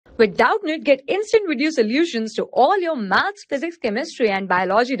With Doubtnut, get instant video solutions to all your maths, physics, chemistry, and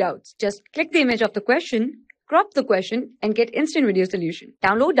biology doubts. Just click the image of the question, crop the question, and get instant video solution.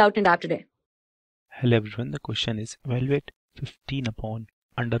 Download Doubtnut app today. Hello everyone, the question is evaluate 15 upon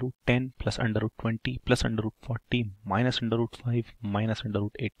under root 10 plus under root 20 plus under root 40 minus under root 5 minus under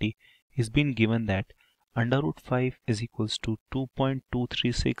root 80 is been given that under root 5 is equals to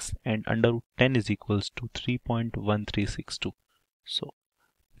 2.236 and under root 10 is equals to 3.1362. So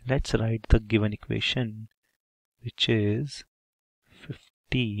let's write the given equation, which is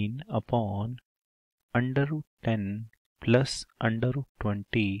 15 upon under root 10 plus under root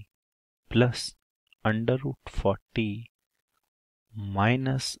 20 plus under root 40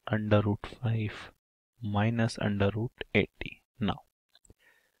 minus under root 5 minus under root 80. Now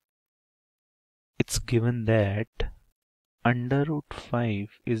it's given that under root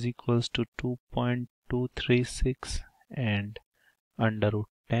 5 is equals to 2.236 and under root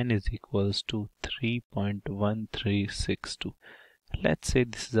 10 is equals to 3.1362. Let's say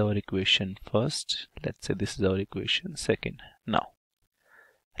this is our equation first. Let's say this is our equation second. Now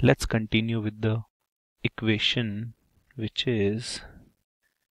let's continue with the equation, which is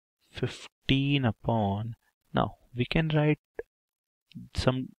 15 upon, now we can write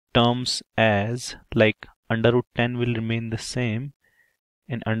some terms as like under root 10 will remain the same,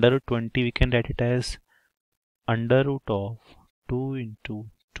 and under root 20 we can write it as under root of 2 into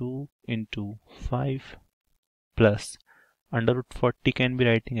 2 into 5 plus under root 40 can be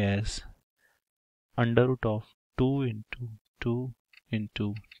writing as under root of 2 into 2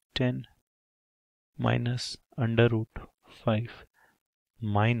 into 10 minus under root 5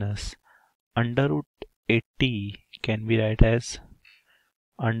 minus under root 80 can be write as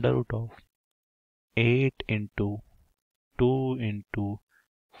under root of 8 into 2 into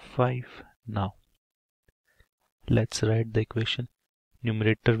 5. Now let's write the equation.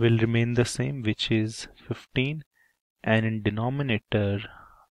 Numerator will remain the same, which is 15, and in denominator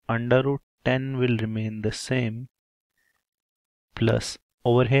under root 10 will remain the same, plus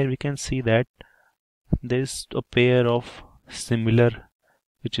over here we can see that there is a pair of similar,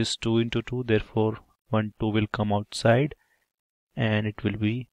 which is 2 into 2, therefore 1 2 will come outside and it will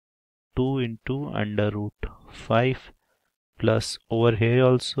be 2 into under root 5, plus over here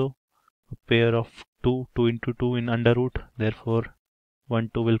also a pair of 2 into 2 in under root, therefore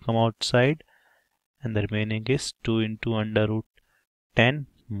 1 2 will come outside, and the remaining is 2 into under root 10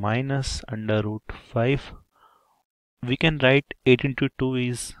 minus under root 5. We can write 8 into 2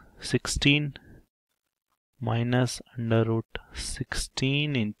 is 16 minus under root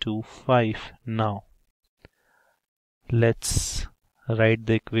 16 into 5. Now let's write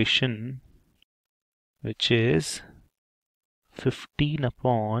the equation, which is 15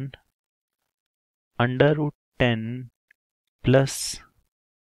 upon under root 10 plus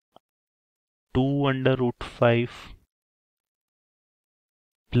 2 under root 5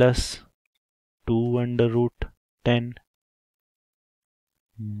 plus 2 under root 10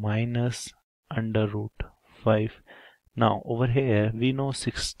 minus under root 5. Now over here we know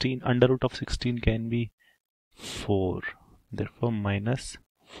 16 under root of 16 can be 4, therefore minus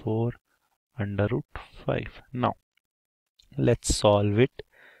 4 under root 5. Now let's solve it.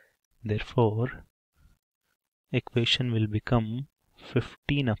 Therefore equation will become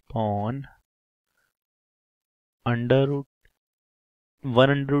 15 upon under root 1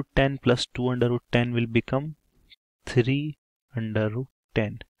 under root 10 plus 2 under root 10 will become 3 under root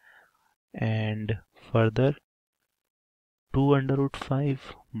 10, and further 2 under root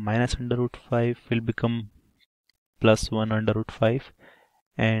 5 minus under root 5 will become plus 1 under root 5,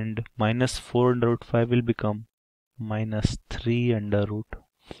 and minus 4 under root 5 will become minus 3 under root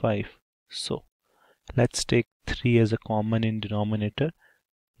 5. So let's take 3 as a common in denominator.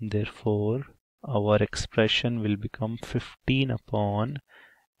 Therefore our expression will become 15 upon,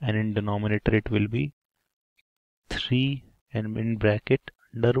 and in denominator it will be 3 and in bracket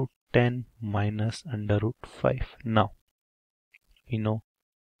under root 10 minus under root 5. Now we know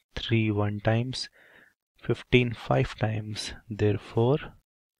 3 1 times, 15 5 times, therefore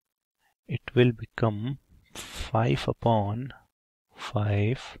it will become 5 upon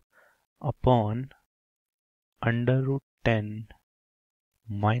 5 upon under root 10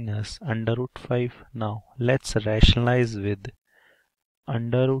 minus under root 5. Now let's rationalize with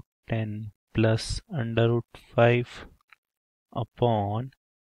under root 10 plus under root 5 upon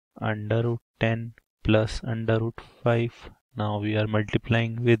under root 10 plus under root 5. Now we are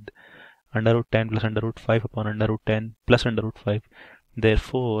multiplying with under root 10 plus under root 5 upon under root 10 plus under root 5.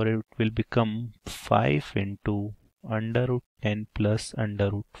 Therefore it will become 5 into under root 10 plus under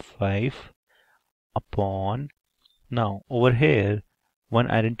root 5 upon, now over here one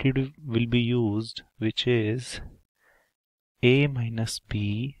identity will be used, which is a minus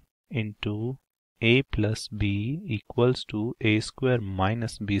b into a plus b equals to a square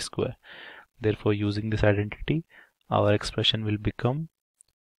minus b square. Therefore, using this identity, our expression will become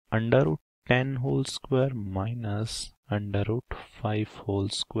under root 10 whole square minus under root 5 whole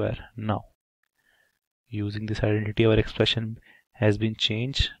square. Now, using this identity, our expression has been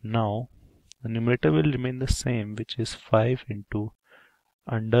changed. Now, the numerator will remain the same, which is 5 into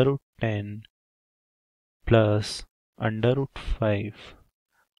under root 10 plus under root 5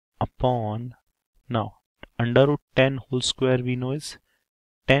 upon, now under root 10 whole square we know is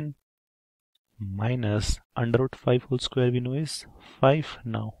 10 minus under root 5 whole square we know is 5.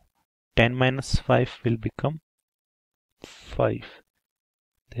 Now 10 minus 5 will become 5.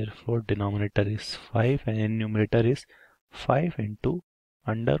 Therefore denominator is 5 and numerator is 5 into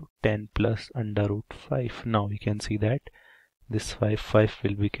under root 10 plus under root 5. Now we can see that this 5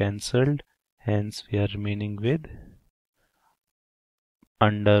 will be cancelled, hence we are remaining with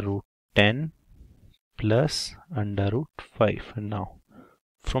under root 10 plus under root 5. Now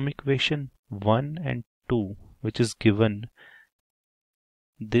from equation 1 and 2 which is given,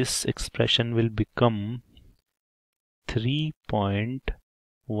 this expression will become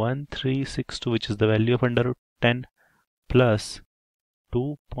 3.1362, which is the value of under root 10, plus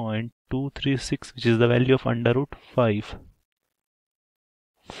 2.236, which is the value of under root 5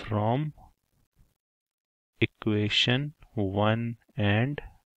 from equation 1 and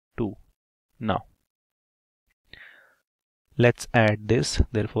 2. Now let's add this.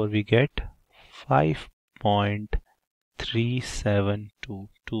 Therefore we get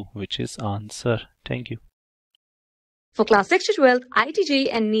 5.3722, which is answer. Thank you. For class 6 to 12, IIT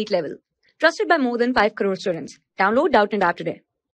JEE and NEET level. Trusted by more than 5 crore students. Download Doubtnut app today.